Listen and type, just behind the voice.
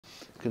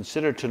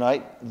consider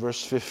tonight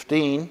verse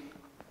 15.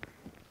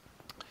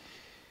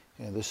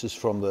 And this is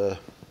from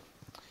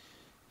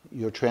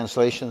your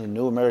translation, the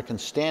New American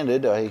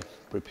Standard. I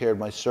prepared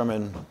my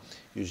sermon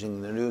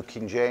using the New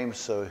King James,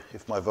 so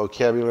if my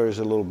vocabulary is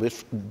a little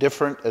bit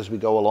different as we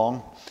go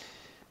along,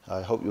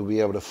 I hope you'll be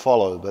able to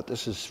follow. But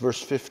this is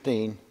verse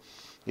 15.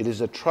 It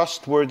is a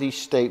trustworthy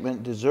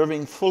statement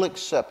deserving full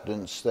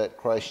acceptance that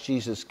Christ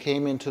Jesus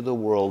came into the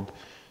world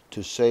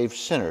to save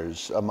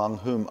sinners, among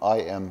whom I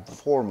am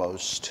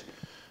foremost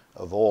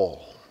of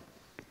all.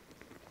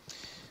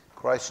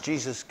 Christ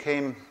Jesus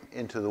came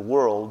into the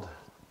world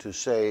to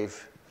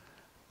save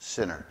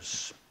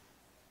sinners.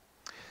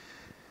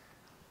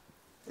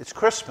 It's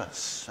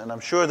Christmas, and I'm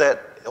sure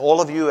that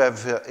all of you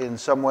have in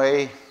some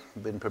way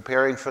been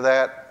preparing for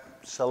that,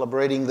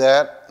 celebrating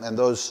that, and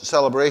those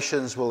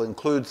celebrations will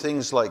include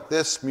things like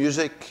this: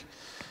 music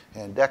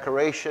and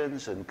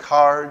decorations and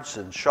cards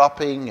and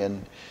shopping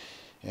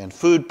and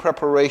food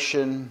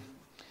preparation.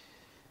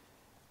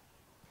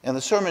 And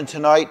the sermon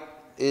tonight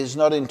is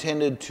not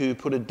intended to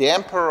put a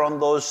damper on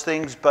those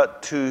things,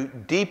 but to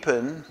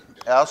deepen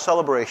our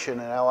celebration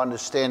and our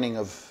understanding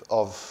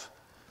of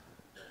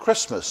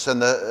Christmas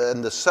and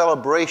the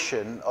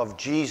celebration of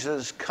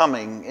Jesus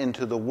coming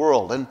into the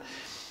world. And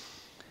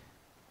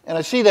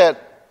I see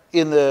that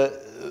in the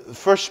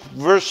first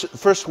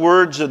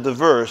words of the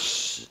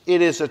verse.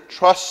 It is a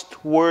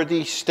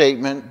trustworthy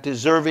statement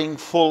deserving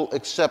full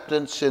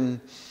acceptance. In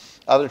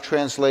other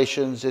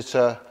translations, it's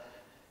a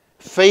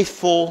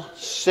faithful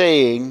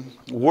saying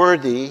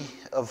worthy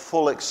of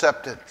full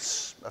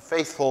acceptance. A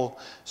faithful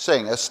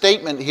saying. A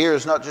statement here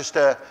is not just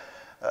a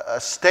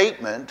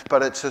statement,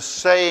 but it's a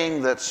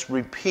saying that's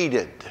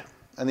repeated.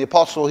 And the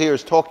apostle here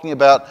is talking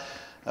about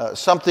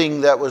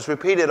something that was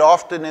repeated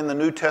often in the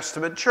New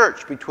Testament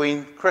church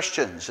between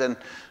Christians. And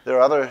there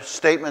are other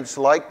statements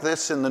like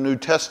this in the New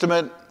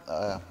Testament.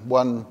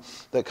 One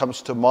that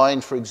comes to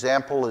mind, for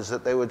example, is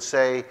that they would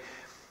say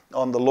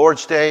on the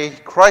Lord's Day,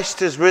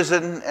 Christ is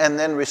risen, and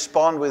then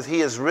respond with,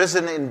 He is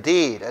risen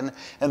indeed.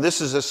 And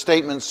this is a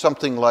statement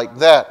something like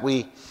that.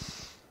 We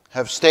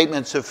have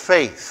statements of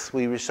faith.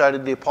 We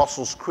recited the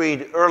Apostles'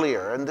 Creed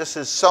earlier, and this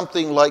is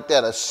something like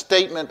that, a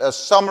statement, a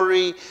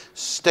summary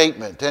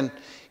statement. And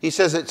he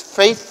says it's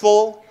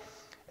faithful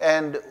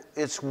and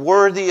it's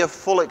worthy of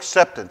full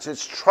acceptance.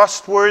 It's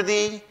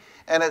trustworthy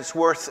and it's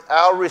worth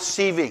our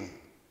receiving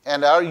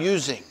and our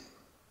using.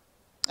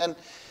 And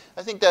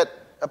I think that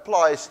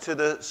applies to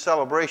the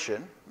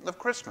celebration of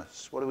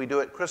Christmas. What do we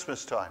do at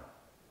Christmas time?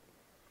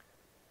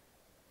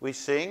 We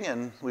sing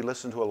and we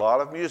listen to a lot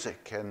of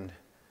music, and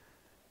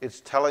it's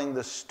telling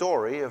the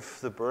story of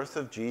the birth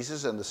of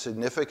Jesus and the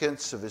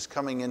significance of His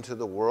coming into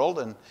the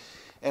world.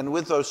 And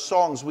with those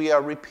songs, we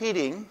are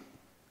repeating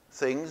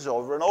things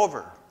over and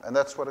over. And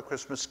that's what a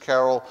Christmas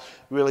carol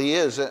really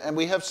is. And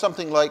we have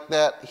something like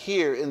that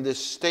here in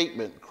this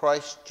statement.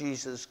 Christ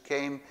Jesus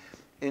came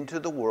into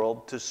the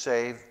world to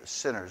save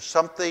sinners.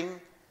 Something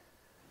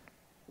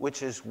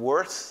which is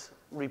worth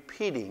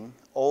repeating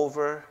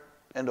over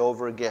and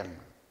over again.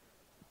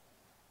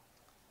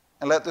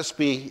 And let this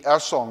be our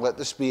song. Let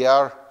this be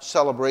our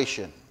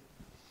celebration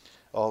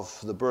of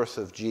the birth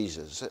of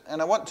Jesus.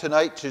 And I want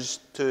tonight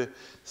just to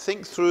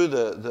think through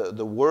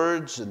the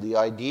words and the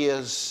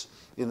ideas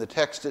in the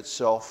text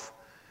itself,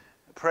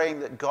 praying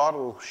that God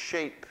will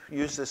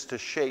use this to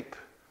shape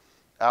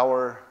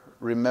our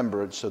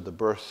remembrance of the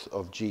birth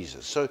of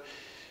Jesus. So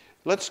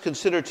let's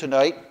consider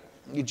tonight,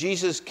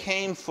 Jesus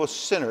came for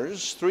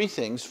sinners. Three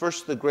things.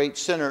 First, the great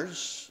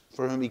sinners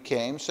for whom He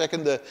came.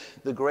 Second,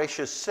 the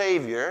gracious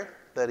Savior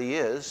that He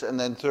is. And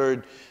then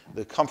third,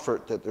 the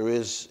comfort that there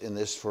is in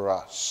this for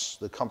us.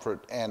 The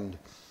comfort and,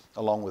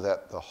 along with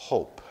that, the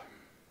hope.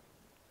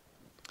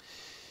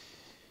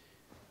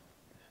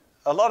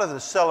 A lot of the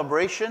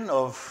celebration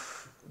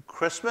of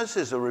Christmas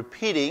is a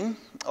repeating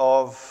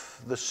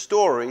of the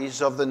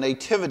stories of the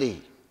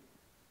Nativity.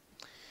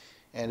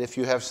 And if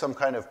you have some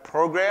kind of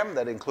program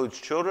that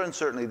includes children,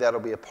 certainly that'll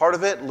be a part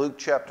of it. Luke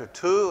chapter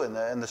 2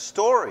 and the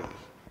story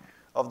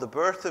of the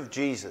birth of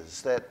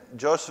Jesus, that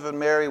Joseph and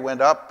Mary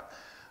went up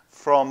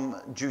from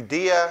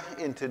Judea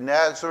into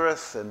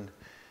Nazareth,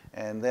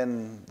 and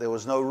then there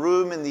was no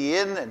room in the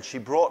inn, and she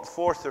brought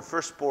forth her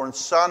firstborn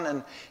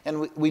son,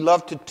 and we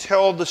love to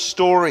tell the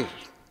story.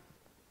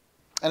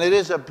 And it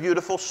is a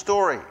beautiful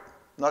story,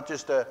 not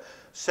just a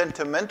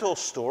sentimental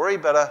story,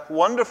 but a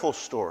wonderful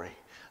story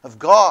of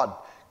God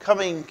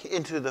coming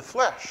into the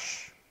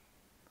flesh,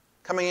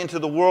 coming into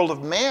the world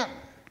of man,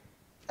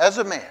 as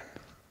a man.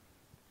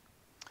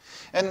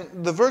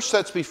 And the verse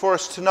that's before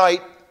us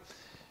tonight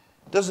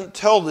doesn't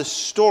tell this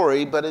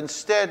story, but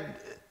instead,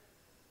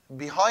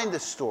 behind the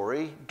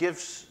story,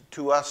 gives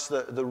to us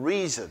the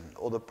reason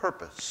or the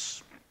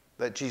purpose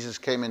that Jesus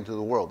came into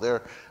the world.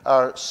 There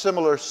are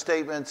similar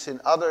statements in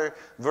other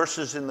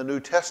verses in the New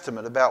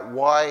Testament about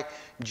why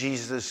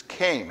Jesus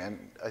came,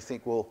 and I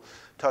think we'll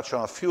touch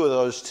on a few of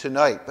those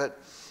tonight. But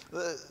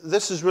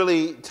this is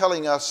really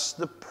telling us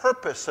the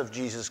purpose of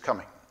Jesus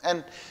coming.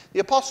 And the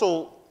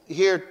apostle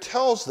here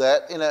tells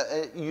that in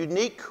a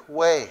unique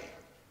way.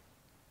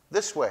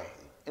 this way,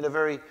 in a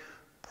very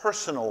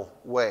personal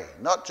way.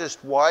 Not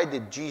just why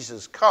did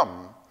Jesus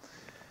come,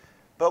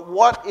 but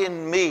what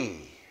in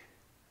me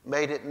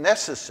made it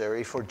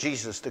necessary for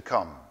Jesus to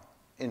come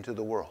into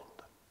the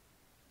world.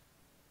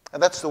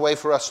 And that's the way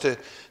for us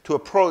to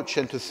approach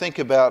and to think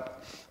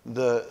about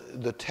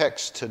the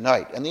text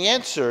tonight. And the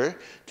answer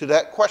to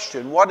that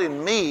question, what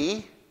in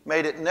me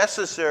made it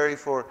necessary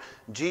for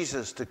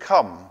Jesus to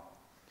come,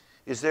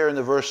 is there in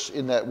the verse,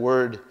 in that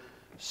word,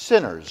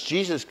 sinners.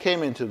 Jesus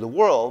came into the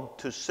world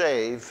to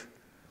save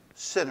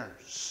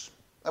sinners.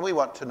 And we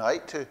want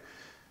tonight to,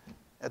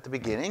 at the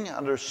beginning,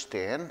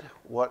 understand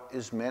what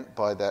is meant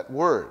by that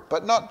word.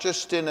 But not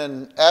just in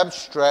an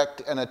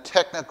abstract and a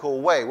technical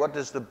way. What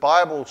does the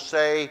Bible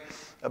say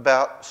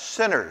about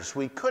sinners?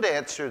 We could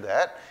answer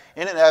that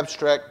in an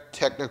abstract,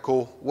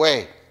 technical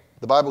way.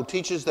 The Bible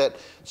teaches that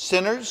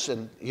sinners,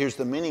 and here's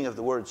the meaning of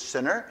the word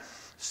sinner,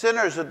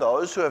 sinners are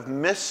those who have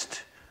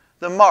missed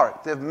the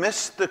mark. They've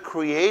missed the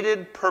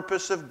created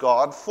purpose of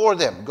God for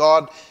them.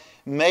 God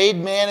made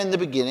man in the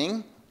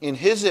beginning in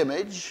his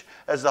image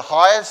as the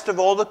highest of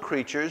all the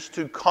creatures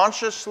to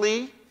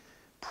consciously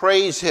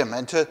praise him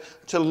and to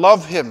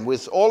love him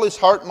with all his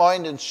heart,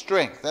 mind, and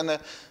strength. And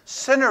the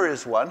sinner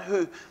is one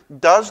who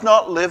does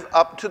not live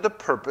up to the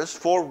purpose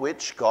for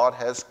which God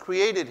has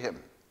created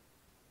him,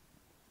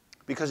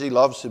 because he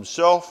loves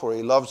himself or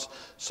he loves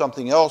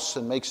something else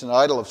and makes an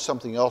idol of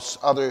something else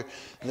other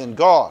than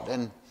God.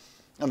 And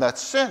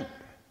that's sin.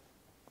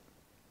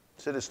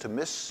 Sin is to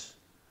miss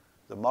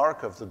the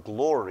mark of the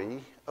glory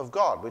of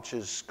God, which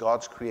is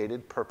God's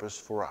created purpose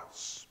for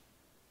us.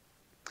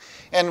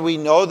 And we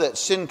know that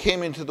sin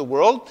came into the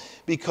world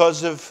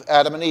because of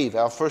Adam and Eve,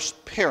 our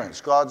first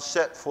parents. God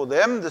set for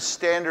them the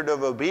standard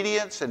of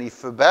obedience, and he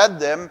forbade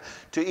them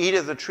to eat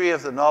of the tree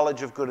of the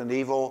knowledge of good and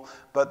evil,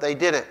 but they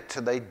did it.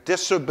 They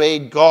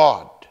disobeyed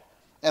God,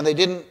 and they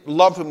didn't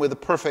love him with a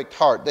perfect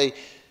heart. They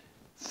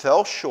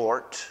fell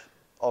short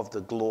of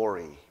the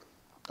glory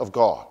of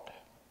God.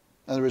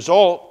 And the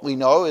result, we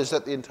know, is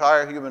that the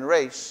entire human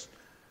race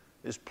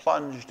is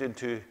plunged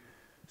into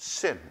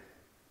sin.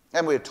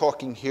 And we're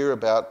talking here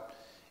about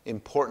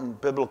important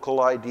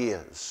biblical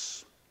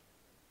ideas: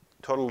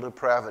 total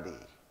depravity,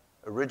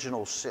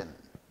 original sin.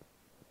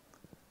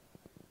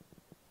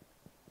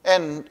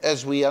 And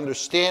as we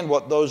understand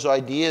what those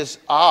ideas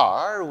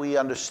are, we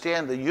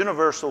understand the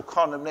universal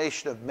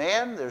condemnation of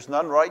man. There's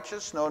none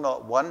righteous, no,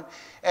 not one.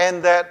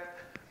 And that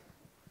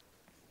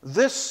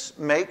this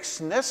makes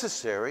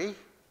necessary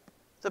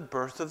the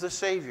birth of the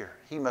Savior.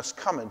 He must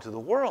come into the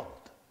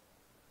world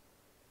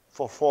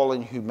for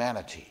fallen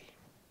humanity.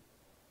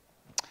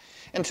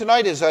 And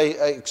tonight, as I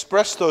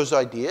express those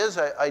ideas,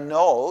 I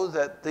know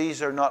that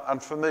these are not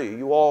unfamiliar.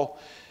 You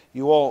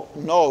all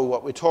know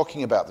what we're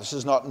talking about. This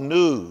is not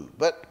new.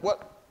 But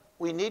what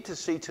we need to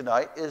see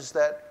tonight is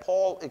that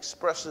Paul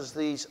expresses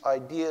these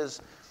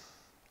ideas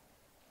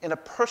in a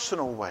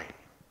personal way.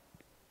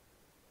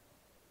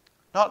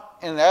 Not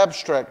in an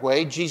abstract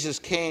way. Jesus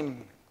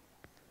came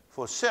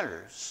for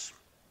sinners,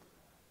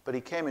 but he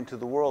came into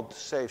the world to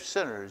save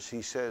sinners,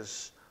 he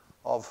says,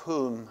 of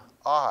whom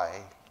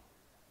I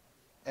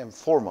am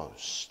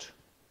foremost.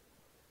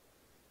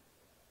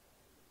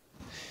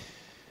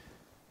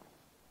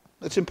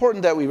 It's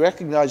important that we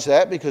recognize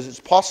that, because it's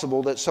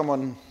possible that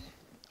someone,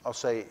 I'll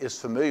say, is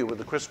familiar with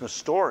the Christmas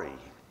story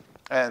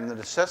and the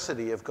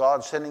necessity of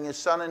God sending his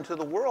Son into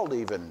the world,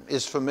 even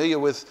is familiar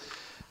with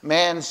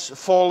man's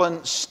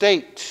fallen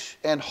state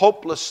and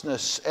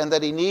hopelessness, and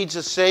that he needs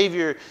a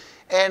Savior,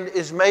 and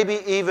is maybe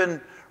even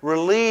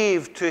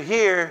relieved to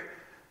hear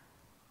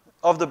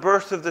of the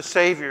birth of the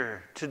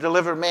Savior to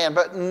deliver man,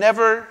 but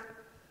never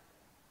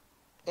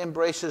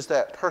embraces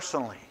that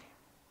personally,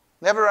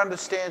 never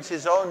understands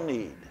his own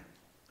need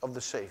of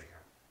the Savior.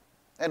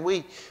 And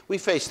we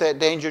face that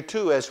danger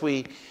too as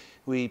we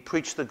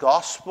preach the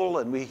gospel,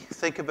 and we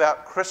think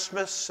about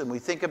Christmas, and we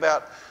think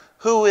about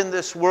who in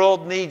this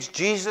world needs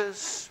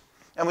Jesus.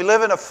 And we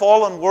live in a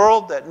fallen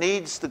world that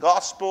needs the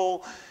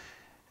gospel,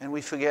 and we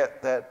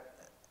forget that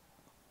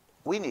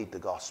we need the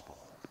gospel.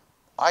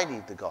 I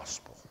need the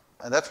gospel.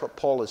 And that's what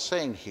Paul is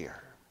saying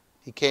here.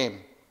 He came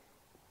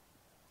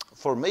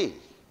for me,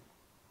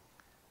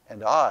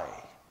 and I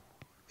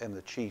am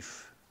the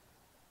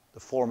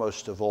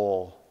foremost of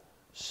all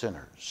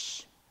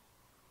sinners.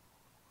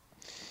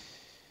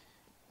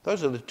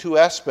 Those are the two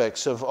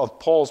aspects of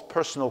Paul's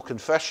personal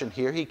confession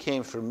here. He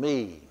came for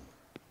me.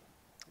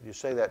 You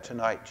say that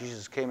tonight.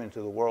 Jesus came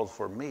into the world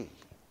for me.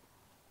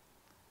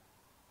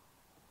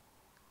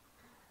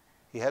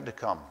 He had to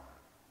come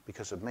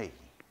because of me.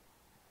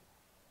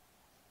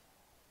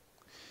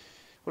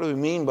 What do we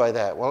mean by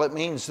that? Well, it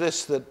means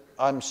this, that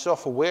I'm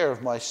self-aware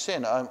of my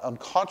sin. I'm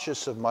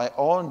conscious of my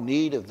own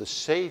need of the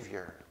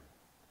Savior.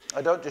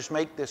 I don't just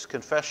make this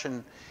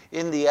confession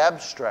in the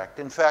abstract.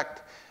 In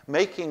fact,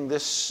 making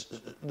this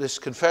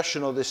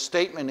confession or this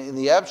statement in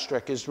the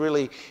abstract is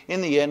really,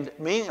 in the end,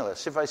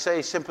 meaningless. If I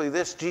say simply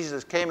this: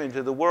 Jesus came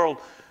into the world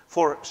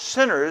for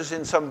sinners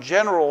in some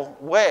general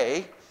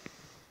way,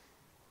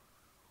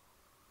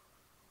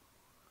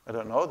 I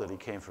don't know that he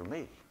came for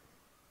me.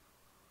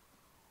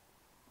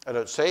 I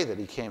don't say that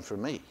he came for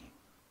me.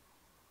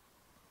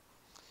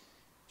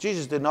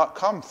 Jesus did not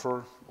come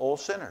for all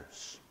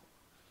sinners.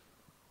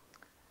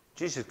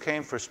 Jesus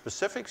came for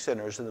specific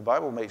sinners, and the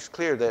Bible makes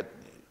clear that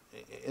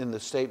in the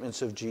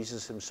statements of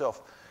Jesus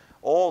himself,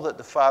 all that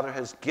the Father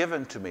has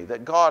given to me,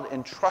 that God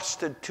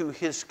entrusted to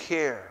his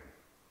care,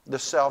 the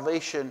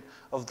salvation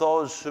of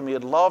those whom he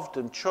had loved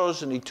and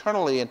chosen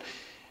eternally,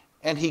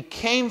 and he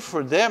came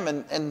for them.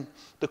 And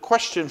the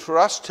question for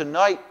us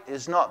tonight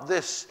is not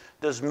this: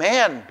 does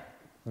man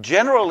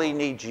generally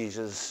need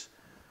Jesus?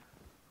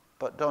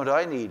 But don't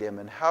I need him?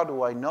 And how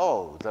do I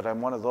know that I'm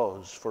one of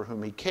those for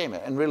whom he came?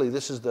 And really,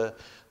 this is the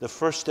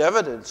first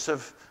evidence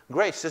of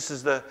grace. This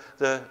is the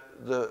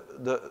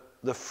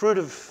fruit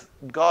of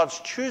God's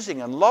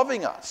choosing and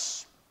loving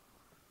us,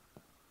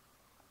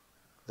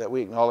 that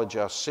we acknowledge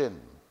our sin,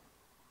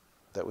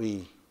 that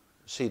we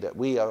see that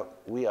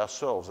we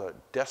ourselves are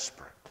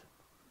desperate.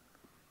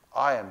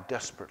 I am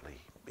desperately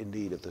in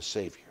need of the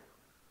Savior.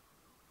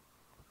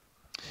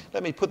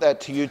 Let me put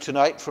that to you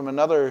tonight from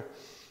another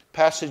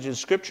passage in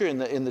Scripture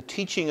in the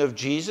teaching of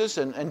Jesus.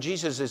 And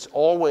Jesus is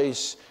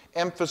always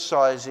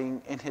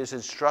emphasizing in his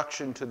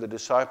instruction to the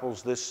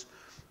disciples this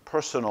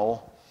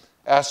personal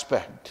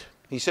aspect.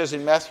 He says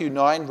in Matthew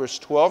 9, verse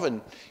 12,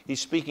 and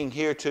he's speaking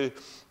here to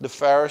the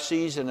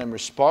Pharisees, and in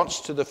response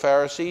to the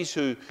Pharisees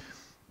who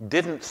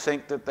didn't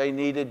think that they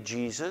needed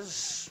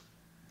Jesus,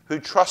 who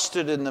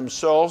trusted in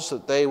themselves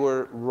that they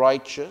were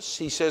righteous.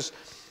 He says,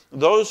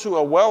 "Those who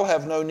are well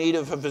have no need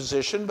of a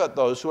physician, but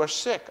those who are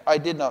sick. I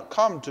did not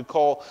come to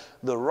call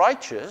the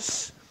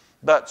righteous,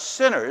 but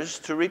sinners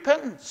to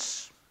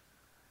repentance."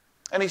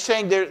 And he's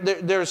saying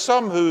there are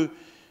some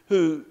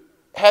who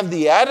have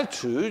the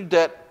attitude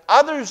that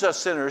others are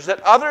sinners,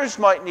 that others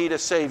might need a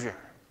Savior,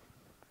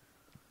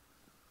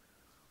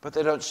 but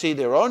they don't see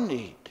their own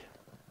need.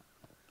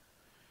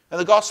 And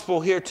the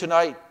gospel here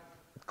tonight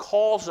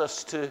calls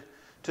us to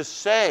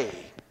say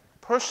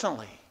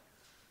personally,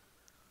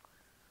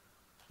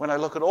 when I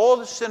look at all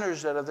the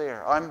sinners that are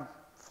there, I'm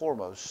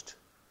foremost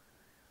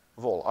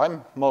of all.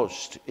 I'm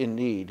most in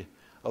need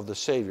of the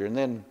Savior. And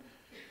then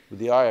with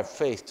the eye of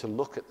faith to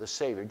look at the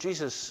Savior.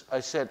 Jesus, I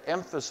said,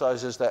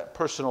 emphasizes that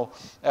personal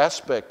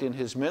aspect in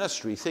his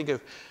ministry. Think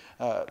of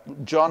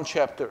John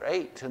chapter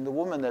 8 and the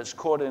woman that's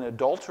caught in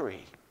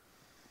adultery.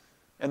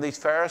 And these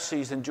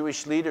Pharisees and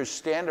Jewish leaders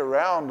stand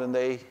around and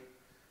they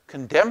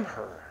condemn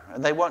her.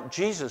 And they want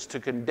Jesus to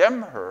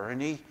condemn her.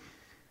 And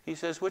he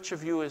says, "Which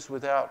of you is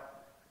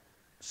without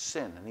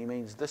sin?" And he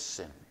means this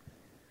sin.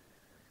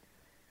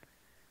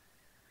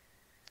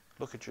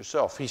 Look at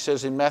yourself. He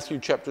says in Matthew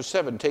chapter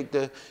 7, "Take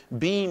the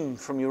beam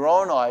from your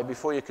own eye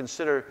before you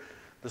consider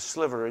the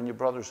sliver in your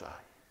brother's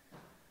eye."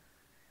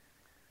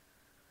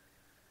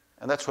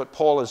 And that's what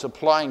Paul is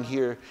applying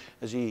here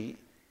as he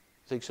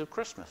thinks of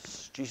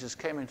Christmas. Jesus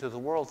came into the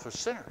world for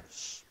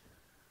sinners.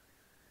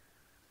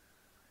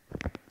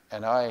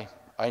 And I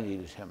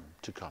needed him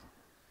to come.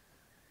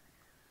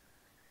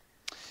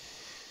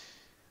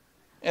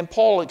 And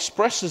Paul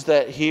expresses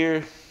that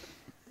here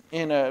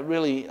in a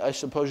really, I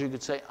suppose you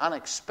could say,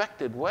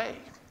 unexpected way.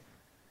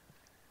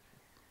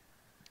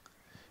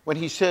 When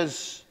he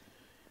says,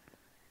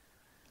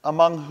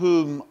 "Among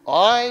whom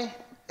I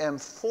am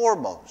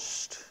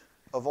foremost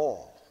of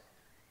all."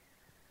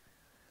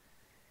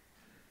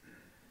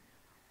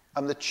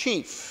 I'm the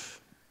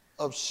chief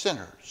of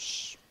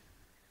sinners.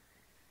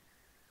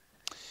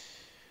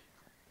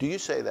 Do you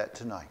say that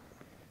tonight?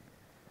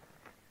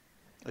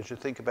 As you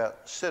think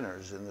about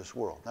sinners in this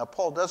world. Now,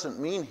 Paul doesn't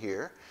mean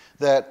here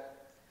that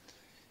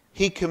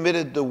he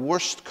committed the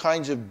worst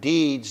kinds of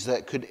deeds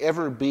that could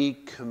ever be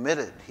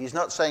committed. He's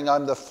not saying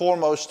I'm the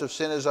foremost of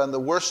sinners, I'm the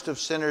worst of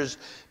sinners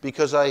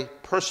because I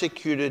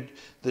persecuted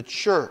the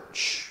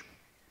church.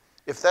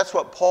 If that's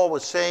what Paul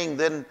was saying,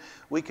 then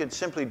we could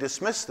simply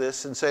dismiss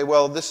this and say,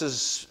 well, this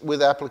is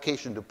with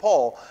application to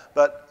Paul,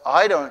 but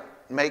I don't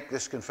make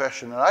this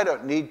confession and I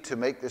don't need to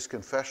make this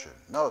confession.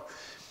 No.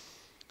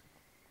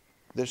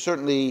 There's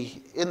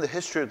certainly, in the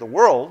history of the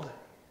world,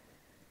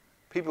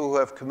 people who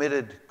have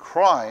committed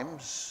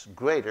crimes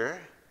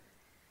greater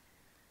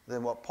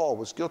than what Paul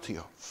was guilty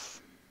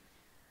of.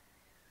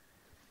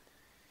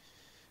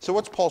 So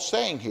what's Paul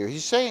saying here?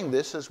 He's saying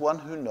this as one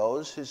who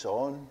knows his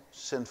own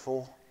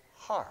sinful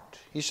heart.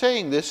 He's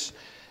saying this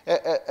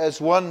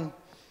as one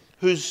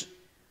who's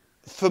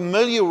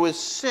familiar with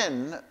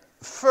sin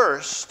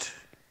first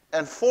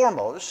and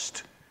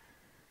foremost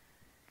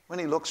when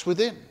he looks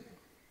within.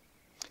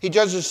 He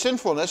judges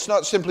sinfulness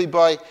not simply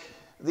by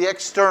the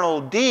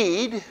external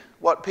deed,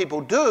 what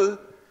people do,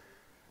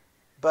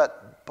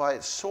 but by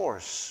its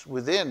source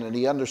within. And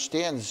he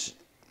understands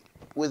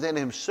within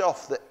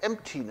himself the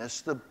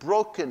emptiness, the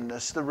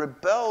brokenness, the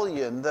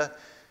rebellion,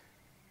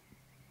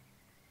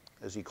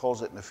 as he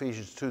calls it in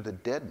Ephesians 2, the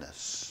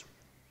deadness,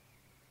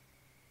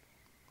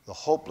 the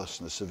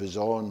hopelessness of his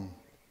own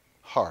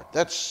heart.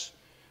 That's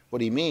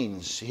what he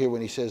means here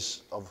when he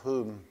says, "Of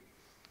whom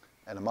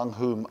and among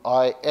whom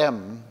I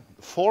am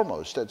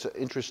foremost." That's an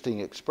interesting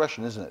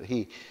expression, isn't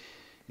it?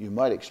 You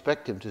might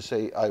expect him to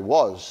say, "I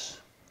was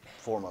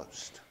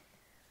foremost.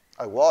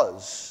 I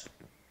was,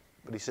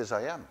 but he says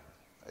I am.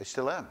 I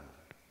still am.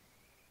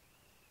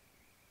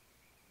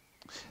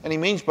 And he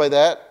means by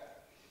that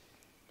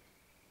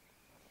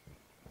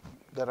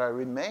I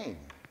remain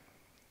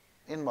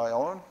in my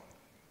own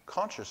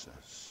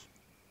consciousness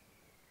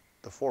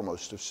the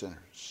foremost of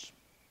sinners.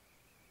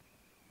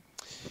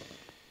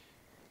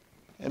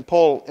 And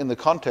Paul, in the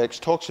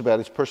context, talks about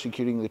his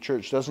persecuting the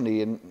church, doesn't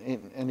he?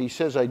 And he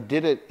says, I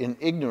did it in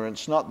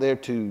ignorance, not there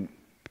to,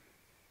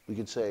 we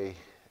could say,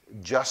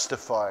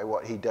 justify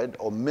what he did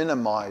or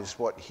minimize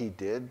what he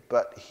did,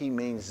 but he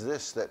means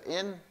this, that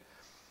in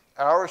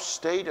our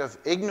state of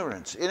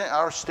ignorance, in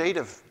our state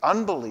of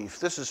unbelief,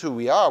 this is who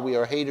we are. We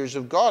are haters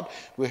of God.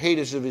 We're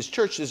haters of his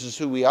church. This is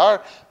who we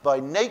are, by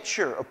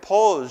nature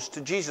opposed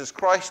to Jesus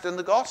Christ and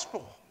the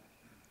gospel.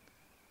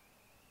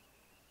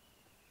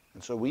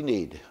 And so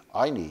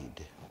I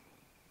need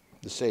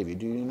the Savior.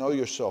 Do you know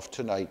yourself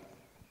tonight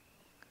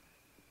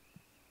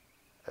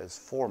as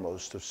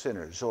foremost of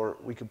sinners? Or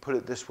we could put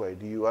it this way,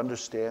 do you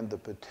understand the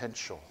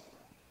potential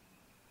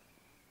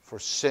for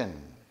sin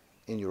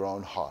in your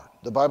own heart?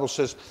 The Bible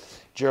says,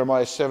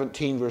 Jeremiah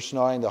 17 verse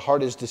 9, the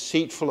heart is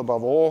deceitful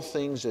above all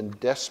things and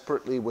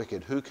desperately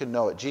wicked. Who can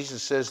know it?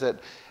 Jesus says that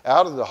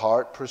out of the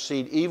heart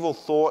proceed evil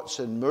thoughts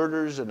and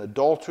murders and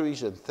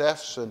adulteries and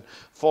thefts and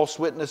false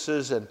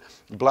witnesses and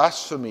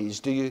blasphemies.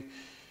 Do you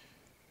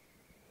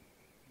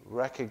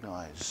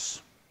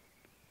recognize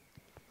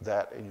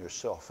that in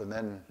yourself? And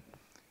then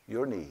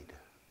your need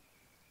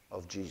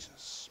of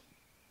Jesus.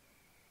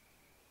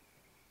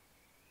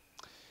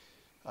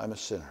 I'm a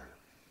sinner.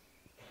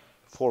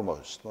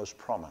 Foremost, most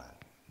prominent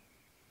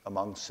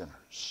among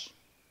sinners.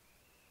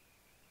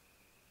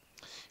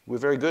 We're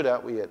very good,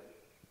 aren't we, at,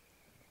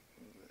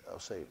 I'll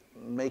say,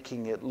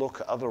 making it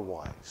look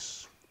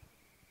otherwise.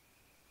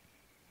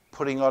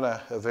 Putting on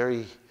a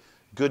very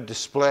good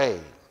display.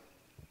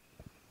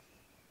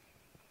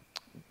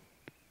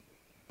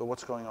 But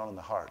what's going on in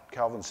the heart?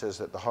 Calvin says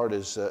that the heart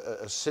is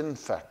a sin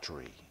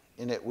factory.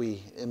 In it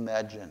we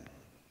imagine,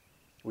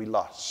 we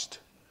lust,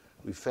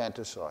 we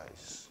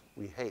fantasize,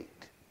 we hate.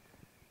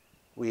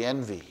 We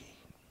envy,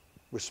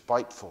 we're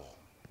spiteful,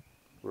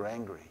 we're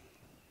angry.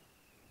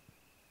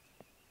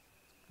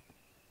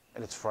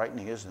 And it's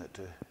frightening, isn't it,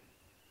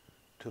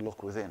 to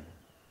look within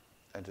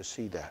and to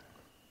see that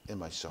in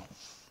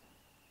myself.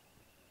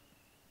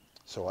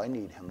 So I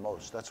need him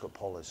most. That's what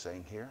Paul is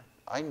saying here.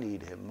 I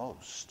need him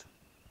most.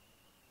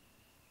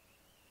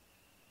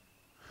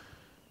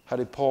 How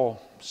did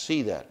Paul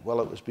see that? Well,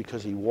 it was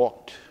because he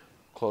walked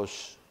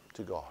close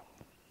to God.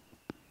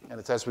 And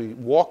it's as we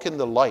walk in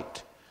the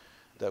light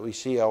that we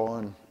see our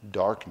own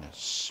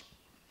darkness.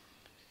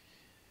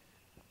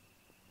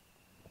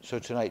 So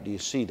tonight, do you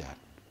see that?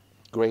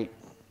 Great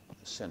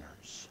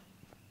sinners.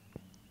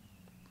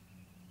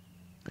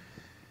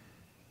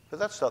 But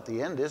that's not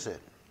the end, is it?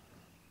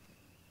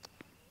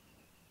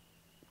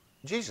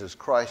 Jesus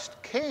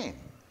Christ came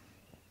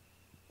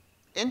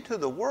into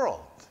the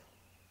world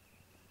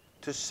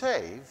to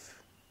save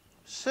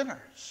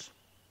sinners.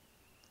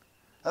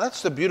 And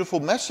that's the beautiful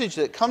message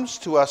that comes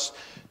to us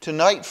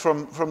tonight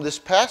from this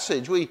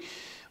passage. We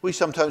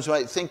sometimes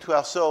might think to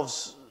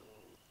ourselves,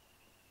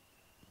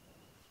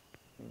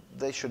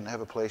 they shouldn't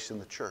have a place in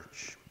the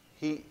church.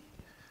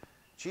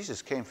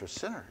 Jesus came for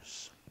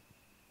sinners.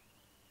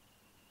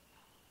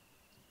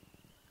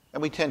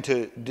 And we tend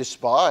to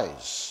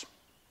despise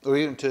or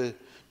even to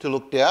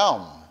look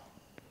down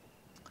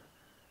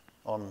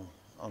on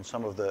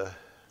some of the,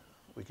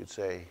 we could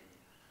say,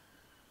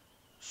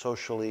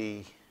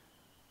 socially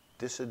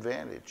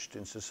disadvantaged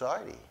in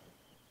society,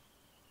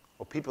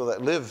 or people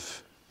that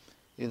live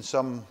in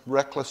some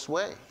reckless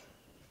way,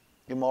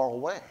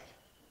 immoral way.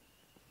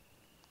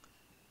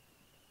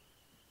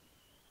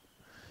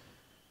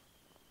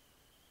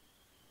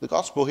 The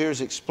gospel here is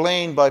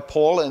explained by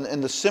Paul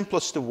in the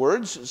simplest of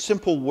words,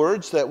 simple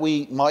words that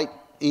we might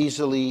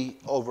easily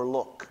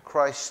overlook.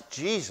 Christ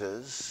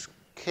Jesus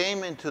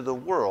came into the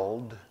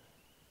world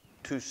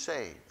to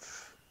save.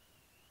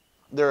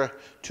 There are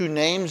two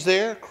names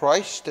there,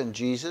 Christ and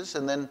Jesus,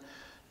 and then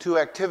two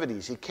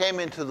activities. He came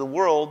into the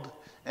world,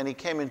 and he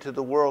came into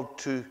the world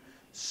to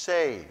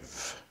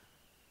save.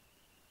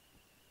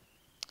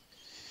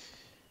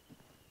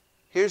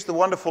 Here's the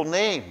wonderful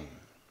name,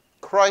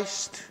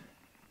 Christ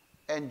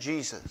and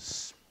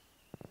Jesus.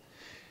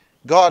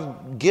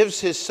 God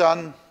gives his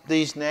Son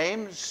these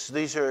names.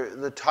 These are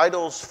the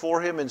titles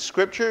for him in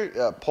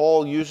Scripture.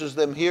 Paul uses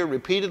them here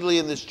repeatedly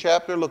in this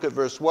chapter. Look at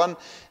verse 1.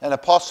 An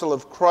apostle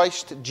of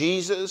Christ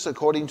Jesus,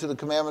 according to the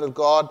commandment of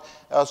God,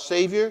 our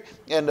Savior,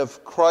 and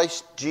of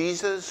Christ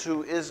Jesus,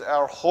 who is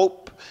our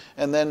hope.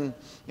 And then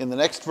in the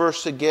next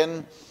verse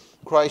again,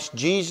 Christ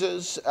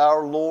Jesus,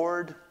 our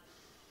Lord.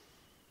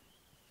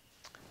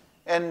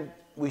 And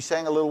we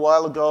sang a little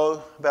while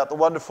ago about the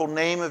wonderful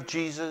name of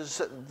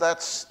Jesus.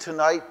 That's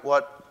tonight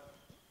what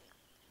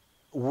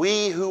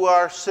we who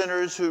are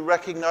sinners, who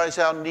recognize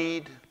our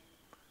need,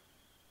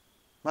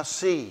 must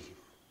see.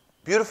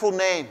 Beautiful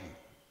name,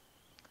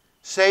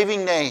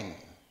 saving name,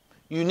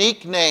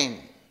 unique name.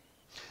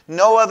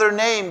 No other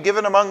name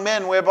given among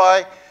men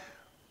whereby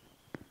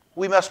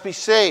we must be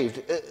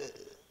saved.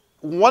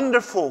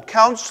 Wonderful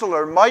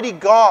Counselor, Mighty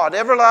God,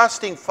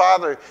 Everlasting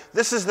Father.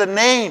 This is the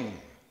name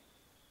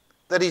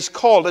that he's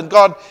called. And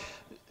God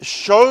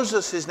shows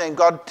us his name.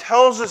 God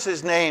tells us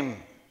his name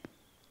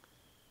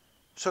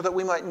so that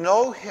we might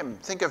know him.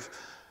 Think of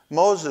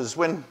Moses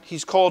when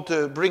he's called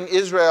to bring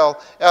Israel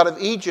out of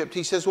Egypt.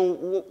 He says,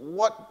 well,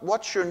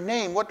 what's your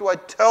name? What do I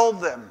tell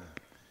them?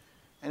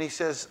 And he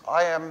says,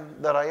 I am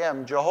that I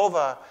am,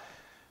 Jehovah,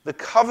 the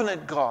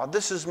covenant God.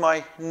 This is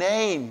my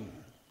name.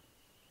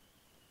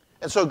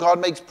 And so God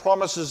makes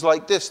promises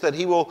like this, that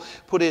he will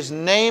put his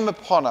name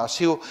upon us.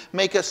 He will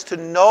make us to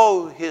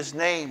know his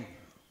name.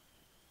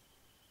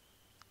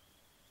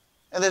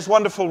 And there's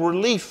wonderful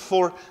relief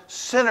for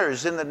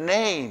sinners in the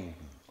name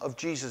of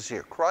Jesus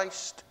here.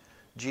 Christ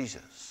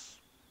Jesus.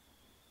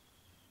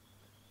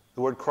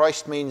 The word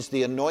Christ means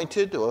the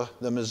anointed or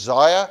the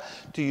Messiah,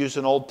 to use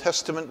an Old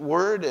Testament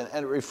word, and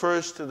it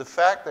refers to the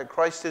fact that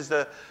Christ is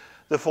the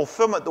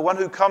fulfillment, the one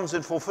who comes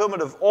in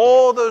fulfillment of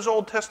all those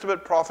Old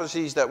Testament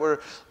prophecies that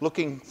were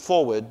looking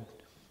forward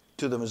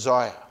to the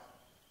Messiah.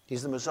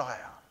 He's the Messiah,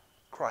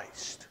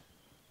 Christ.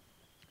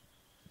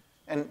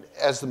 And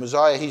as the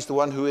Messiah, he's the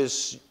one who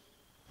is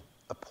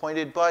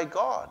appointed by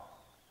God.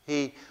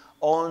 He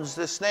owns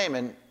this name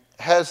and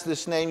has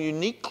this name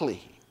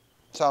uniquely.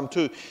 Psalm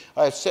 2,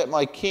 I have set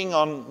my king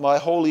on my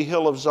holy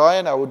hill of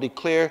Zion. I will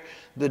declare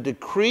the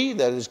decree,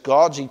 that is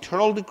God's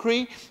eternal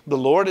decree. The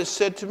Lord has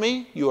said to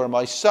me, you are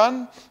my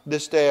son.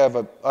 This day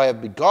I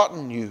have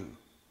begotten you.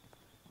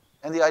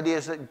 And the idea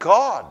is that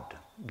God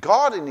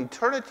in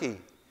eternity,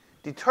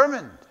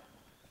 determined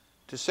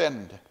to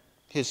send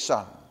his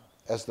son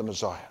as the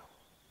Messiah.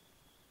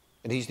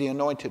 And he's the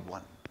anointed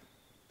one.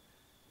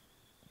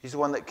 He's the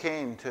one that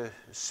came to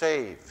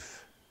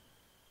save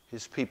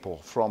his people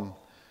from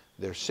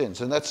their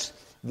sins. And that's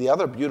the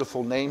other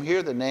beautiful name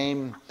here, the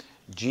name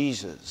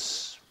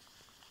Jesus.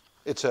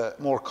 It's a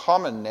more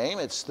common name.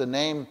 It's the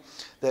name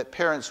that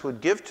parents would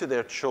give to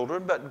their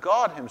children, but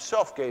God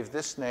himself gave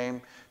this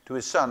name to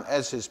his son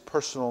as his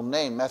personal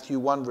name. Matthew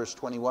 1 verse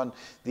 21,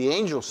 the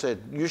angel said,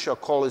 you shall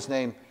call his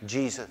name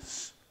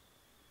Jesus.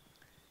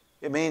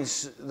 It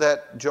means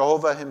that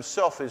Jehovah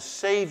himself is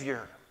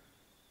Savior.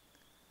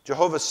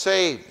 Jehovah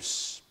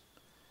saves.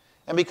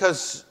 And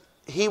because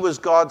he was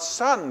God's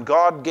son,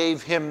 God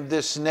gave him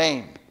this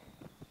name.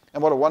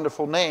 And what a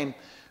wonderful name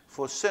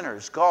for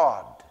sinners.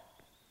 God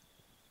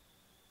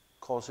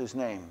calls his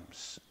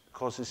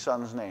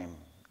son's name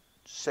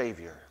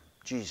Savior,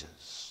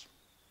 Jesus.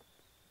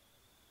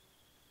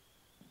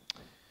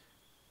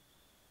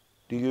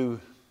 Do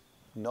you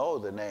know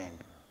the name?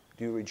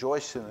 Do you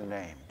rejoice in the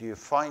name? Do you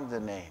find the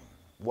name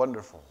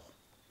wonderful?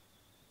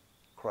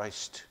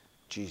 Christ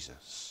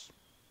Jesus.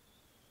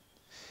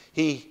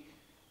 He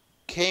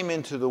came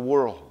into the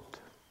world.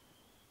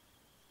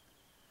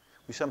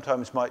 We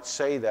sometimes might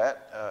say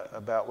that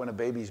about when a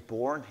baby's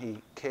born.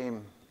 He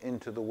came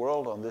into the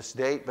world on this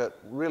date, but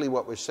really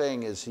what we're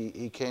saying is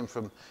he came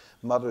from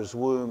mother's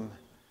womb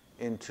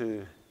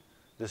into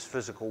this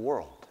physical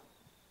world.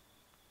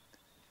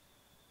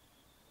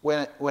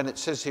 When it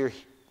says here,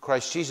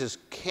 Christ Jesus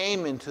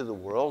came into the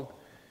world,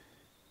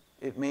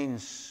 it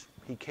means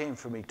he came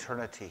from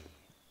eternity.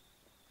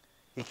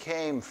 He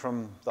came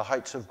from the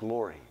heights of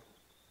glory.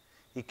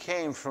 He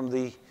came from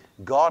the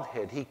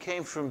Godhead. He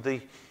came from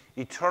the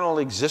eternal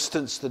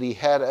existence that he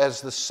had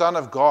as the Son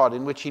of God,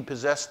 in which he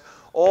possessed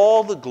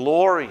all the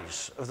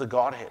glories of the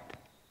Godhead.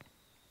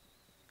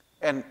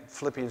 And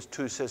Philippians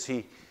 2 says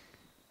he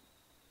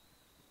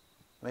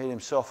made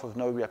himself of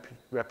no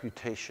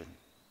reputation.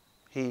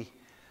 He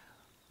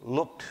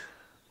looked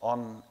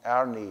on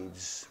our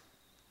needs.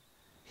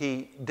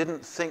 He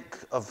didn't think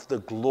of the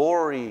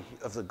glory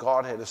of the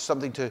Godhead as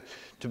something to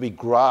be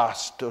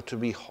grasped or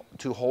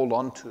to hold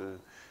on to,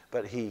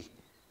 but he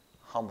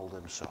humbled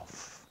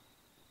himself.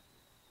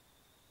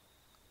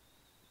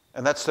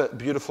 And that's the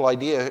beautiful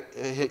idea.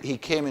 He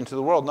came into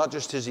the world, not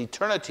just his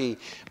eternity,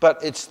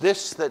 but it's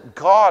this, that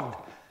God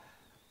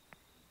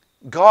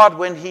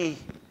when he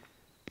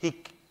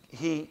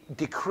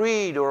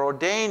decreed or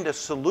ordained a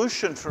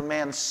solution for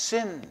man's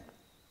sin,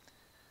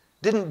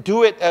 didn't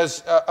do it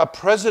as a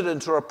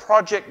president or a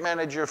project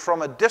manager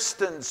from a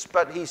distance,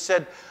 but he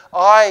said,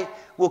 I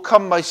will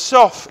come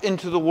myself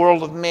into the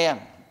world of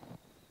man.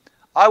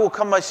 I will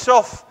come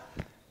myself.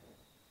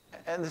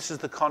 And this is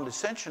the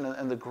condescension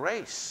and the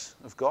grace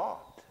of God.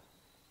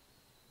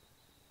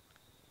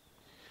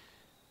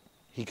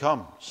 He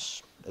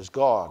comes as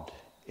God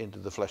into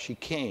the flesh. He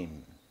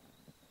came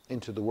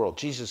into the world.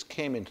 Jesus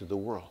came into the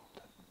world.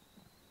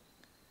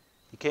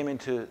 He came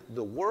into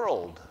the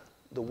world.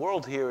 The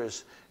world here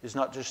is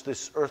not just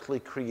this earthly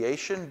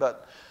creation,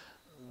 but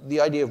the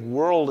idea of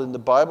world in the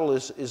Bible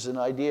is an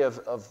idea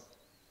of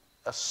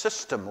a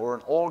system or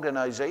an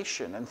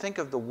organization. And think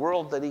of the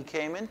world that he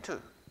came into.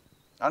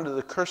 Under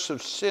the curse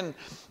of sin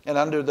and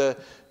under the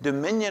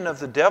dominion of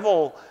the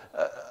devil,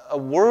 a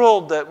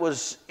world that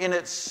was in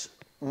its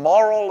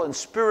moral and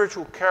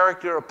spiritual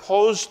character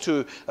opposed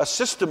to a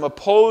system,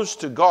 opposed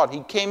to God.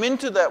 He came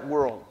into that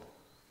world.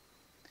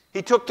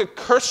 He took the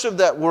curse of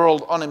that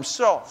world on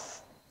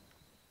himself.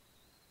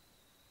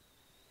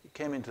 He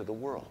came into the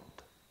world.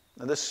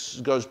 And this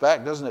goes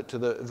back, doesn't it, to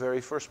the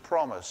very first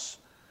promise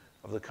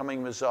of the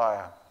coming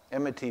Messiah.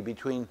 Enmity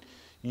between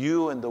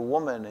you and the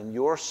woman and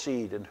your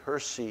seed and her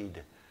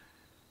seed.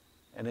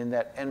 And in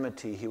that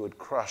enmity, he would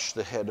crush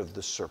the head of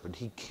the serpent.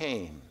 He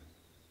came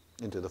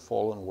into the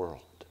fallen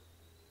world.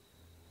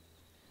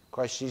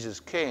 Christ Jesus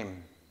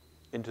came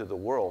into the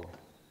world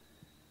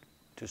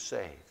to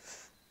save.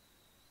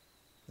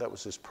 That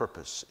was his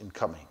purpose in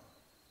coming.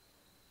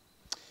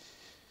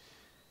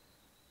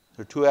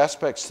 There are two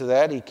aspects to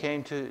that. He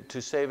came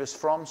to save us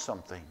from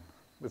something.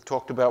 We've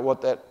talked about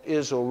what that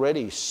is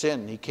already,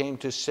 sin. He came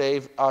to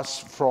save us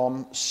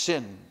from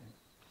sin.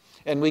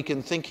 And we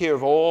can think here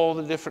of all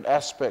the different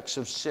aspects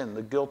of sin,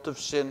 the guilt of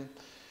sin,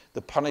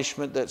 the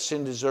punishment that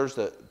sin deserves,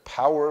 the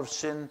power of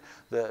sin,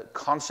 the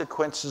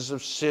consequences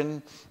of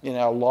sin in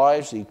our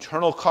lives, the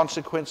eternal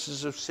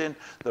consequences of sin,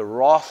 the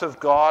wrath of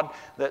God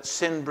that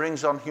sin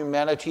brings on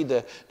humanity,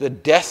 the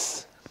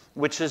death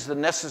which is the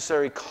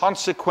necessary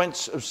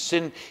consequence of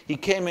sin. He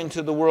came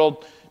into the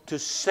world to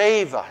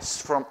save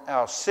us from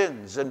our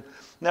sins. And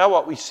now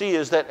what we see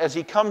is that as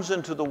he comes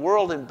into the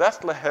world in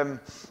Bethlehem,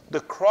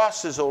 the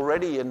cross is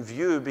already in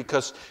view,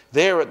 because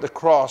there at the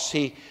cross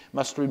he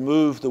must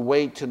remove the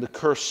weight and the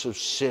curse of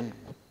sin.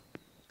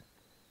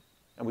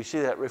 And we see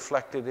that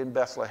reflected in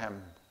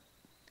Bethlehem.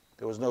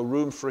 There was no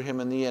room for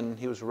him in the inn.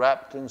 He was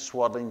wrapped in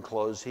swaddling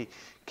clothes. He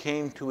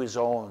came to his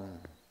own,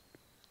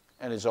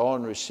 and his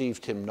own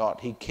received him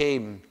not. He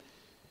came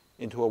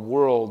into a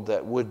world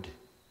that would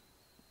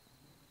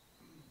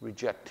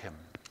reject him.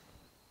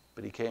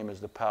 But he came as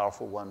the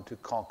powerful one to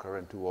conquer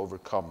and to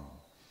overcome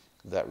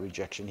that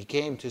rejection. He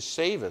came to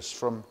save us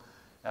from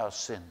our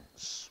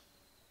sins.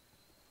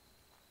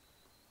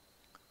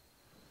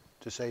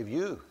 To save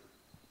you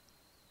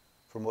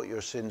from what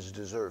your sins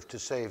deserve. To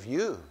save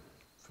you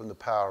from the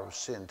power of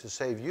sin. To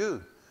save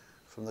you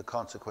from the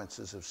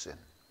consequences of sin.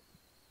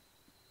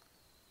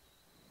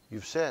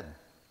 You've said,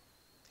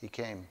 he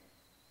came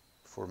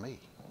for me.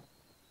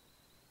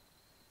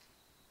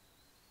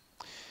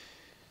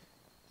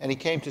 And he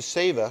came to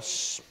save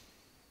us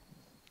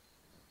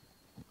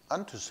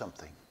unto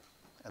something,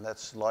 and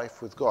that's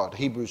life with God.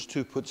 Hebrews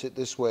 2 puts it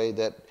this way,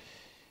 that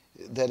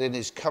in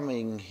his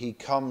coming he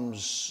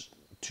comes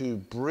to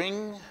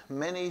bring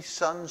many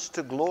sons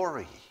to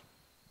glory,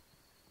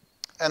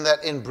 and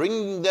that in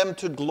bringing them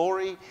to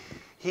glory,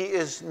 he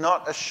is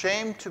not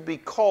ashamed to be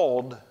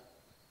called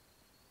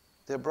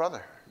their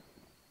brother.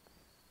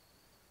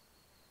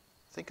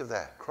 Think of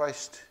that.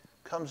 Christ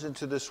comes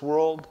into this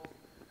world,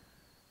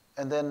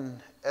 and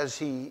then as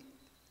he,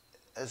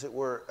 as it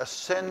were,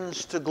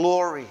 ascends to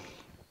glory,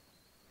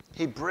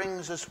 he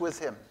brings us with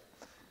him.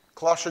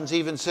 Colossians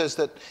even says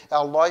that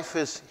our life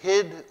is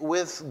hid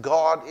with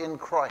God in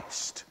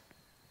Christ.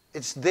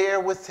 It's there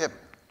with him.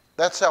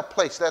 That's our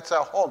place. That's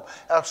our home.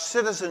 Our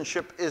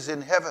citizenship is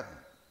in heaven.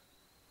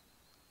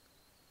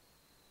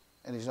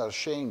 And he's not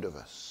ashamed of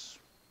us.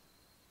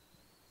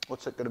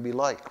 What's it going to be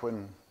like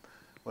when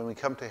we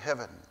come to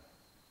heaven?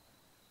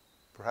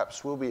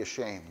 Perhaps we'll be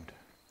ashamed.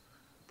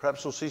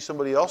 Perhaps we'll see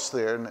somebody else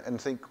there and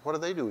think, what are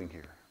they doing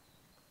here?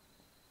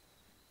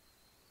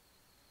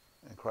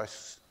 And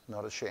Christ's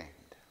not ashamed.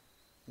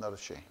 Not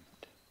ashamed.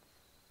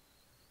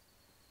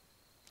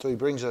 So he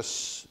brings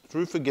us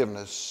through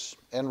forgiveness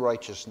and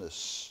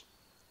righteousness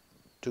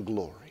to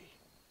glory.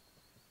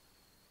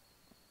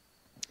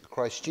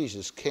 Christ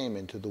Jesus came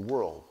into the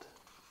world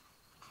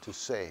to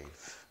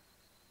save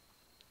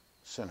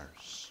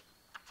sinners.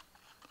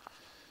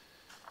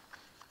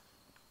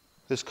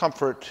 There's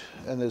comfort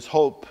and there's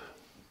hope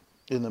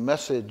in the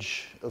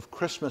message of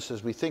Christmas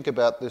as we think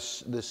about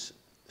this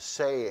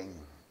saying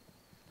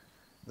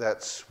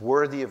that's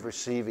worthy of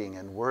receiving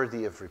and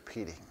worthy of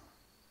repeating.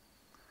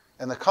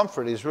 And the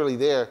comfort is really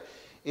there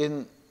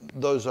in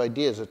those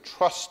ideas, a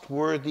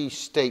trustworthy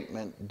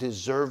statement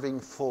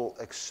deserving full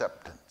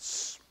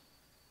acceptance.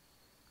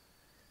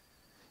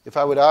 If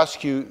I would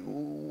ask you,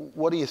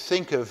 what do you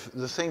think of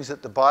the things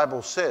that the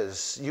Bible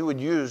says? You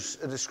would use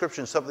a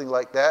description, something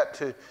like that,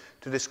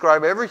 to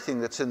describe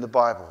everything that's in the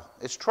Bible.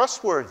 It's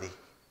trustworthy.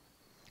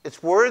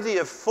 It's worthy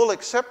of full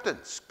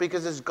acceptance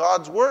because it's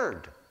God's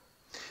Word.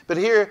 But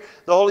here,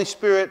 the Holy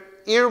Spirit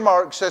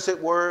earmarks, as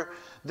it were,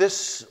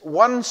 this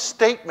one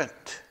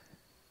statement.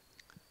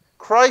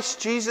 Christ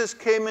Jesus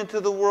came into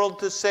the world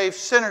to save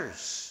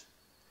sinners.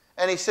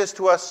 And he says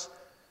to us,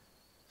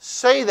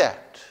 say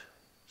that.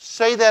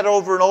 Say that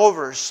over and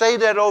over. Say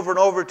that over and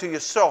over to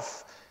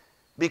yourself,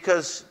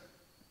 because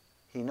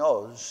he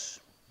knows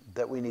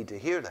that we need to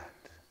hear that,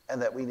 and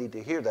that we need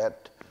to hear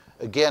that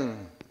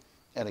again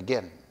and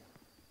again.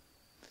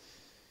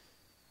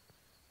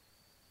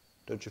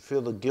 Don't you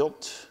feel the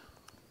guilt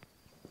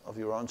of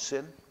your own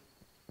sin?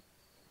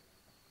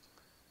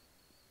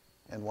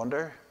 And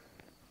wonder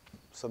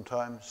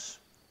sometimes,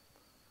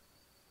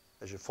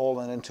 as you've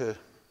fallen into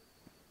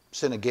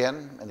sin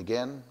again and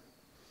again,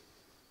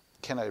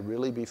 can I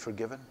really be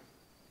forgiven?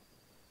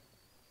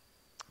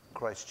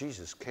 Christ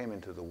Jesus came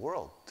into the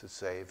world to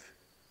save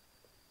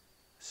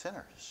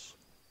sinners.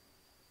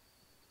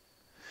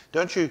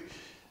 Don't you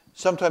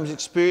sometimes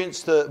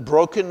experience the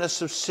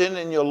brokenness of sin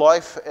in your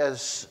life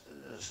as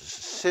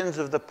sins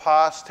of the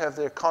past have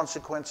their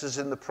consequences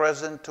in the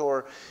present,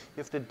 or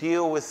you have to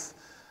deal with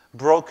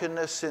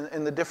brokenness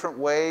in the different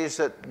ways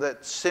that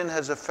sin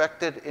has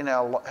affected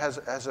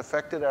has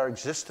affected our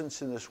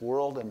existence in this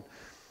world? And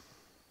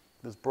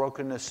there's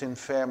brokenness in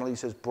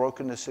families, there's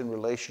brokenness in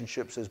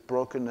relationships, there's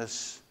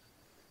brokenness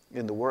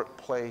in the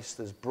workplace,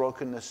 there's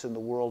brokenness in the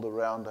world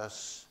around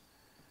us.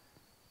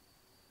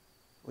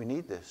 We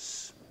need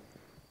this.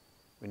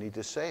 We need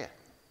to say it.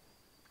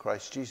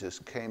 Christ Jesus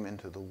came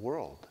into the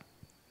world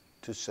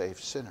to save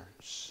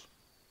sinners.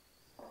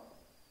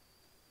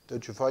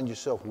 Don't you find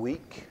yourself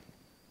weak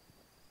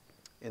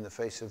in the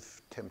face of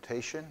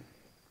temptation?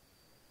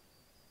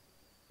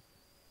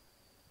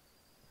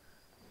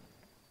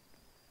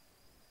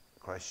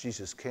 Christ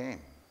Jesus came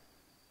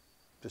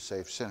to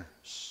save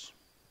sinners.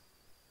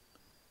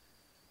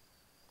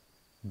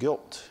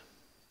 Guilt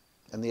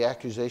and the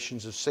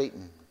accusations of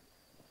Satan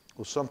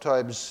will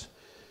sometimes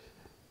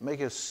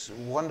make us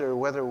wonder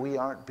whether we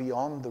aren't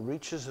beyond the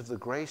reaches of the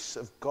grace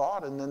of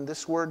God. And then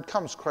this word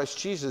comes. Christ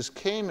Jesus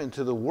came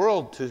into the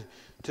world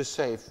to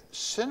save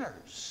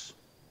sinners.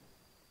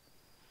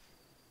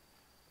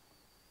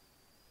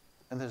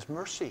 And there's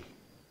mercy.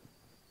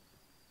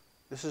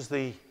 This is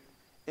the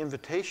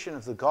invitation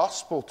of the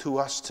gospel to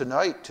us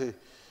tonight, to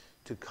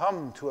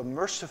come to a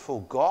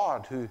merciful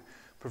God who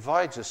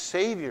provides a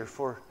Savior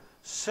for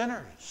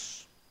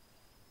sinners.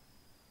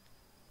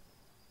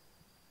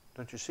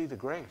 Don't you see the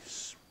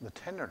grace, the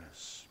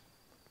tenderness,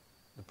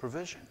 the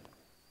provision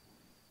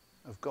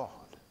of God?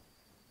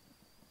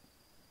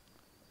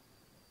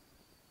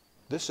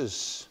 This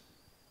is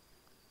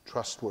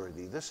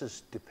trustworthy. This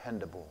is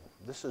dependable.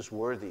 This is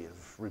worthy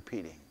of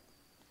repeating.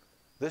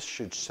 This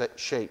should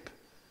shape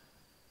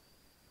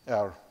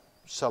our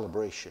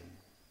celebration.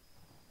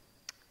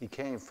 He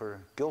came for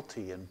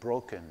guilty and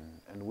broken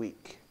and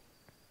weak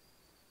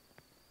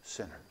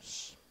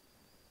sinners.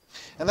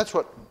 And that's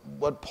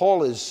what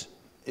Paul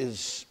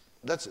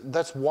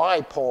that's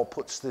why Paul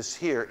puts this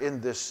here in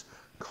this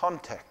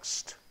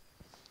context.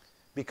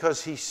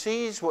 Because he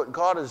sees what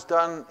God has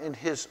done in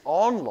his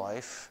own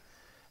life,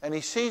 and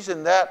he sees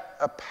in that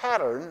a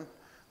pattern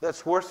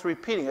that's worth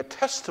repeating, a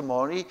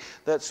testimony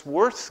that's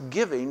worth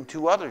giving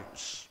to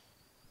others.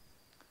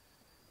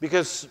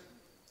 Because,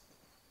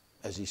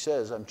 as he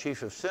says, I'm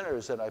chief of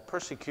sinners and I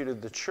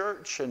persecuted the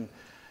church. And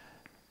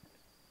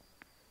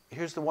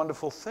here's the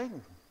wonderful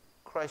thing.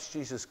 Christ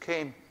Jesus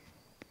came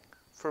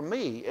for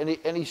me.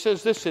 And he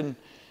says this in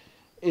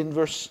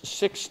verse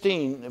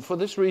 16, for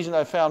this reason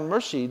I found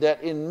mercy,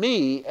 that in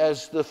me,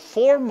 as the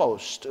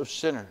foremost of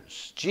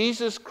sinners,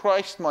 Jesus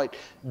Christ might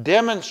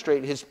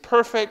demonstrate his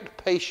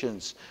perfect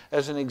patience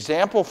as an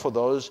example for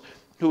those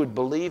who would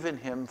believe in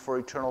him for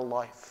eternal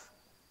life.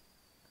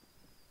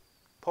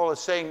 Paul is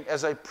saying,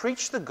 as I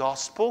preach the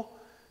gospel,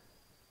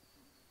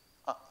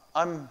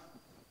 I'm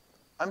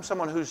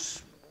someone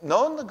who's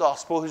known the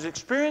gospel, who's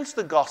experienced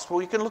the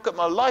gospel. You can look at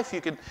my life,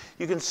 you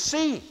can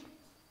see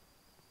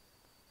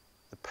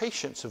the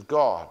patience of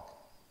God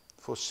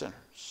for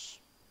sinners.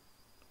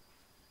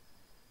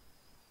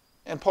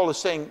 And Paul is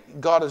saying,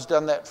 God has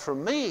done that for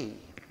me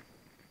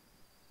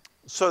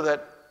so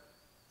that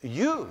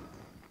you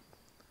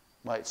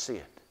might see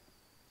it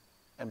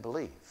and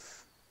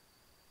believe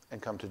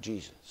and come to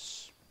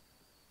Jesus.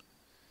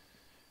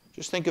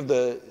 Just think of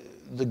the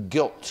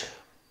guilt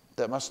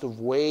that must have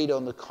weighed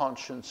on the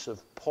conscience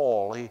of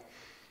Paul.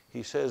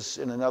 He says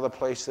in another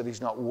place that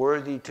he's not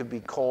worthy to be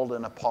called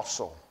an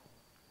apostle.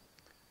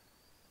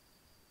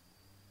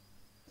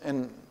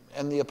 And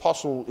the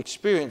apostle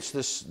experienced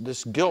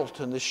this guilt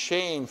and this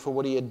shame for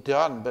what he had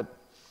done, but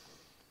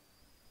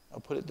I'll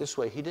put it this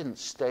way, he didn't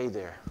stay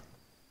there.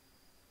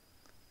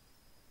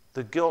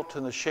 The guilt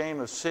and the shame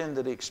of sin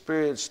that he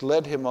experienced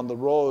led him on the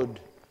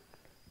road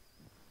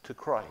to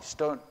Christ.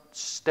 Don't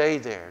stay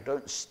there.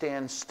 Don't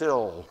stand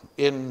still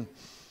in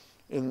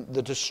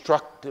the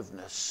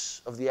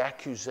destructiveness of the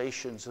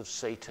accusations of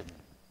Satan,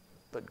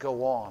 but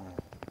go on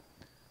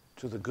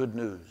to the good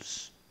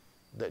news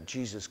that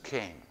Jesus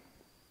came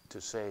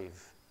to save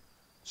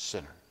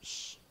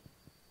sinners.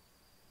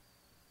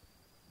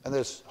 And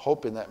there's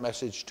hope in that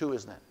message too,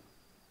 isn't it?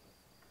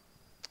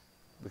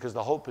 Because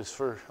the hope is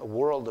for a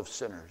world of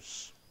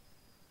sinners.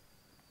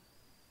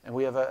 And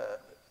we have a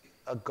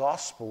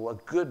gospel, a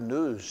good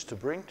news to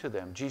bring to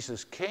them.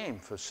 Jesus came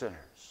for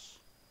sinners.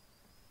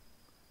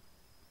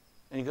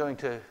 And you're going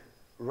to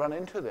run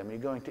into them. You're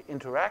going to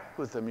interact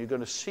with them. You're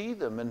going to see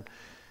them.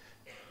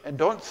 And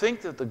don't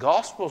think that the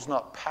gospel's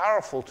not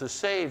powerful to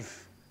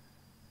save.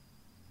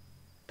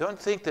 Don't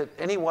think that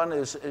anyone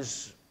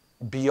is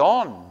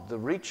beyond the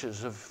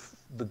reaches of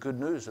the good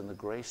news and the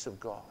grace of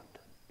God.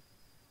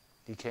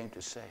 He came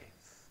to save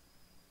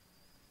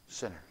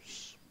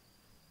sinners.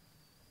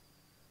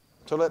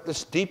 So let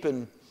this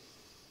deepen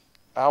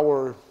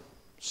our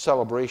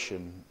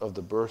celebration of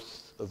the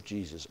birth of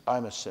Jesus.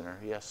 I'm a sinner,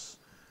 yes,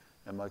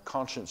 and my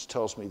conscience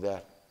tells me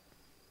that.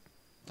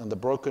 And the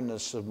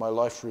brokenness of my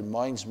life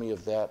reminds me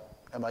of that.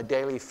 And my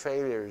daily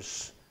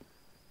failures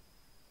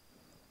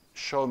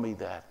show me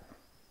that.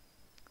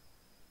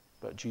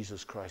 But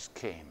Jesus Christ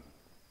came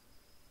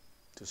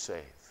to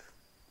save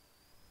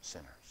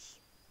sinners.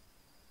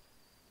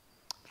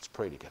 Let's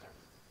pray together.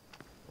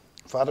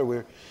 Father,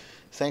 we're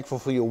thankful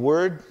for your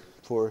word,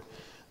 for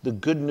the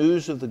good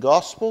news of the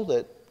gospel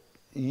that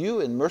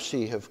you in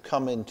mercy have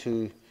come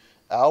into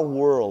our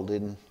world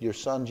in your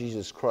Son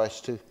Jesus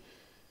Christ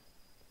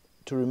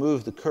to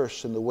remove the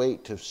curse and the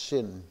weight of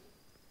sin,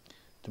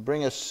 to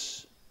bring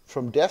us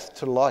from death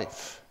to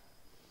life.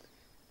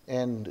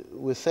 And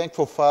we're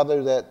thankful,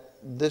 Father, that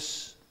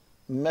this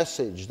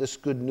message, this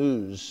good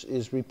news,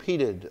 is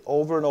repeated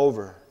over and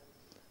over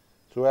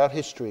throughout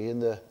history in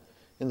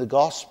the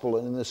gospel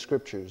and in the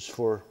scriptures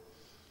for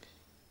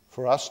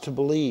us to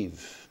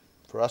believe,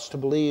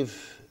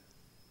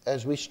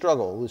 as we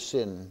struggle with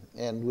sin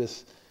and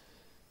with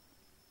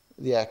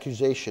the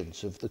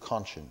accusations of the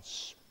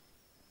conscience.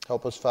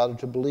 Help us, Father,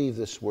 to believe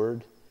this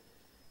word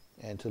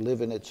and to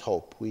live in its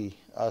hope. We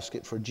ask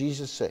it for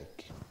Jesus'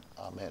 sake.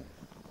 Amen.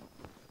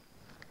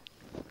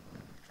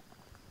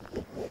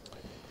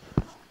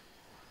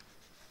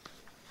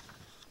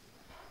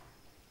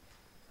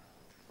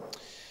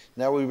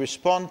 Now we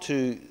respond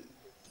to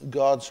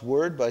God's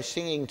word by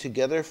singing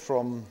together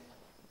from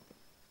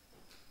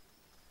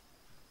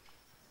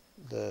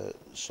the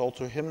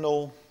Psalter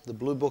hymnal, the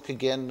Blue Book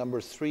again, number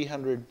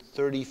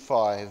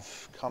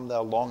 335, Come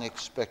Thou Long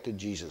Expected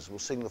Jesus. We'll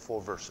sing the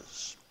 4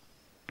 verses.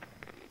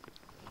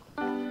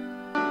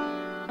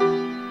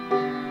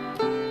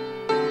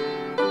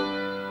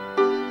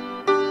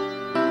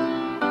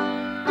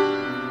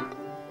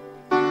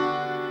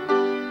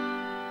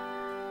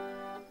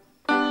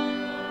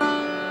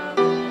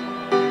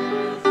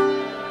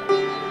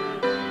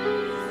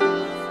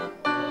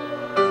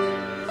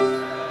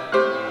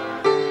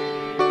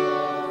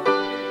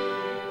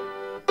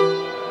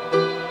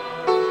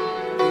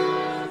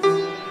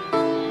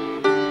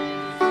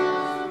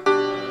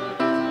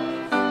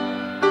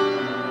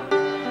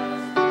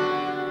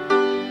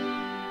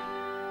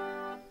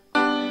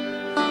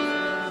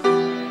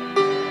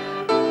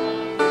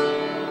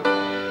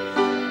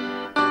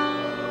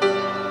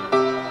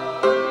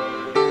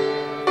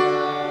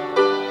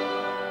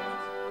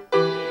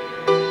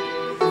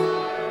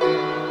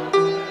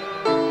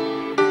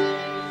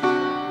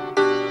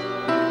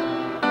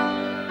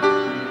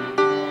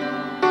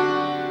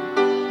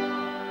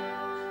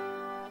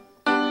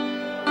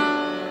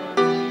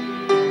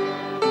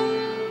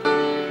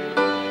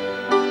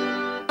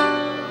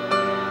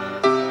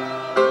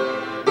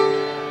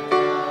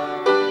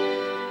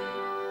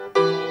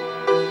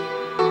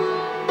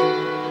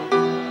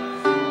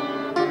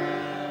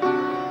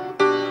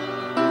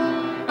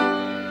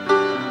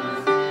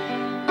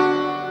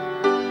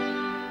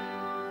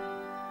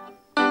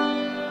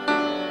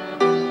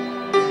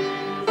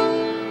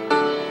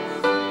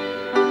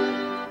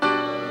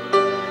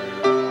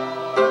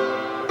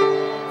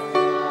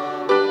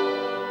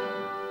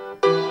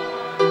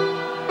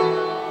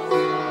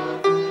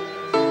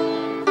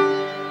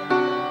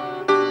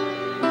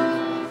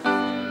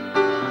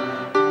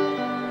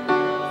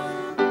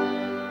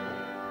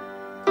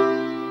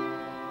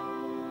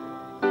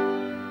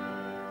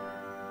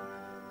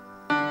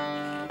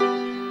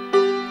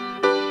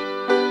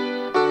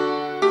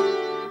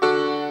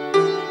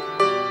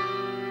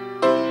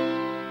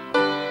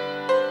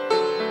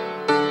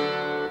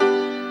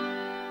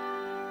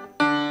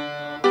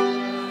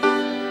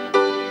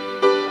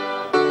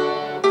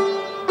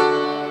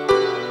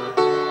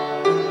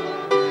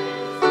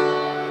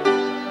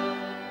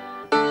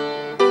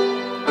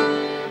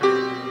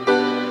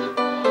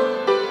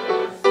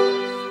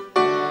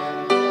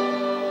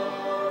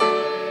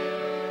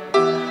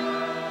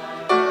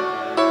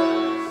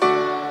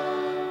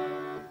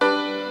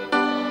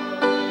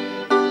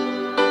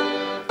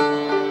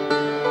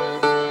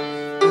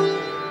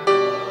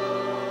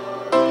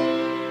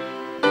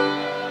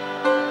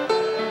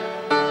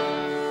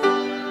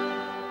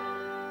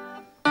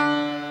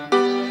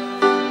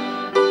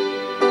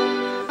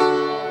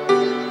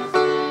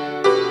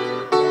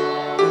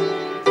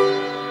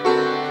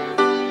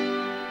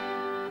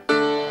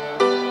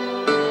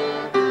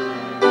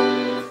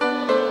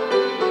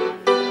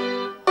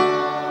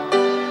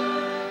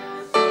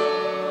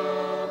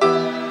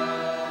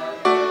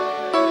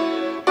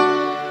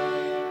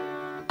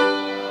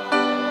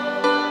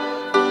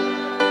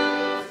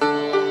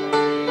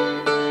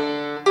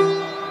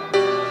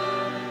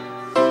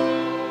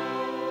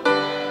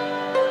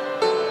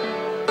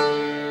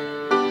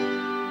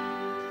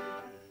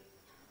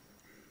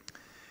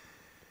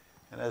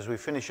 As we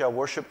finish our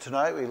worship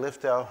tonight, we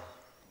lift our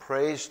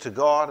praise to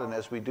God, and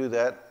as we do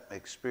that,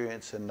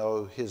 experience and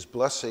know His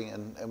blessing.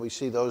 And we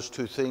see those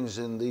two things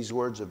in these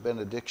words of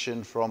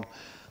benediction from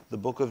the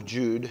book of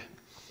Jude.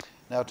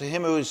 Now to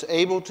Him who is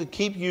able to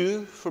keep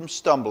you from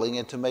stumbling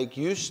and to make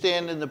you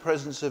stand in the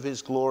presence of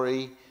His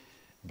glory,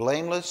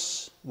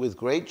 blameless with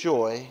great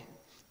joy,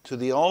 to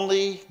the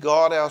only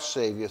God our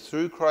Savior,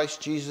 through Christ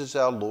Jesus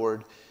our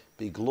Lord,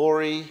 be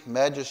glory,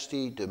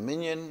 majesty,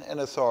 dominion, and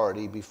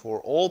authority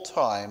before all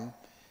time,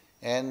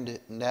 and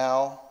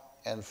now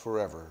and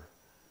forever.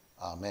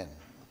 Amen.